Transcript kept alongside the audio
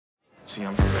See,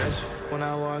 I'm fresh when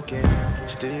I walk in.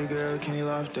 Still girl, can you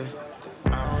laugh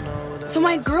there? So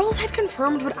my girls had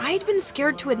confirmed what I'd been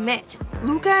scared to admit.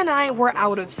 Luca and I were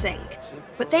out of sync.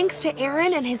 But thanks to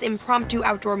Aaron and his impromptu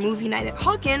outdoor movie night at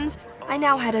Hawkins, I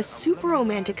now had a super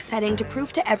romantic setting to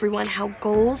prove to everyone how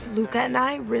goals Luca and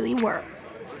I really were.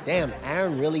 Damn,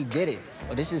 Aaron really did it.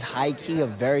 Well, this is high-key a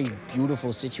very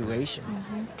beautiful situation.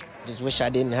 Just wish I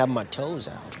didn't have my toes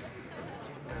out.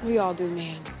 We all do,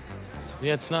 man.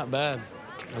 Yeah, it's not bad.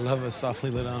 I love a softly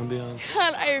lit ambiance.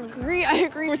 God, I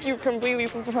agree with you completely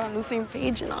since we're on the same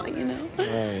page and all, you know?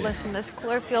 Right. Listen, this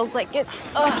cooler feels like it's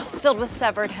filled with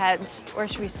severed heads. Where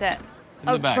should we sit?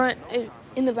 In the back. Front,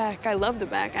 in the back. I love the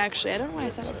back, actually. I don't know why I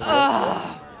said it.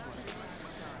 How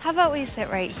about we sit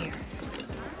right here?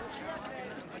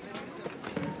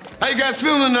 How you guys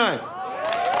feeling tonight?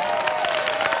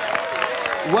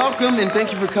 Welcome and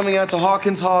thank you for coming out to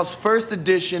Hawkins Hall's first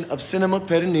edition of Cinema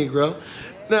Peta Negro.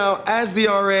 Now, as the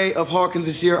RA of Hawkins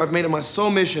this year, I've made it my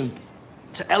sole mission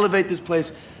to elevate this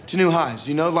place to new highs,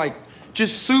 you know, like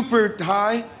just super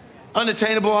high,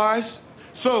 unattainable highs.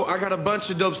 So I got a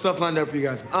bunch of dope stuff lined up for you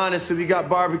guys. Honestly, we got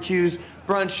barbecues,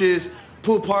 brunches,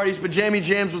 pool parties, pajama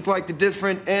jams with like the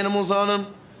different animals on them.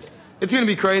 It's gonna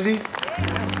be crazy.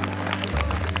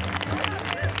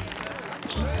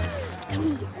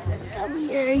 Come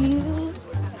here, you.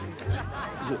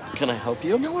 Can I help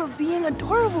you? No, we're being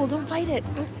adorable. Don't fight it.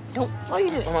 Don't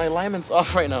fight it. Oh, my alignment's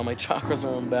off right now. My chakras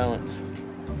are unbalanced.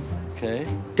 Okay?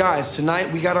 Guys,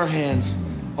 tonight we got our hands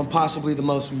on possibly the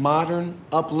most modern,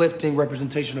 uplifting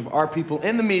representation of our people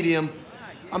in the medium.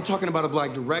 I'm talking about a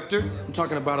black director. I'm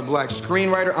talking about a black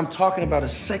screenwriter. I'm talking about a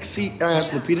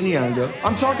sexy-ass Lupita Nyong'o.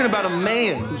 I'm talking about a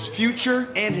man whose future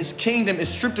and his kingdom is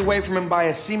stripped away from him by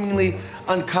a seemingly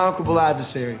unconquerable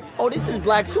adversary. Oh, this is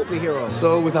Black Superhero.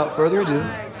 So, without further ado,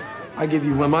 I give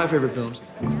you one of my favorite films,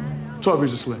 12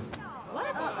 Years a Slave.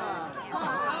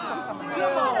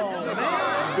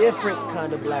 Different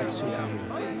kind of black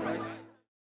superhero.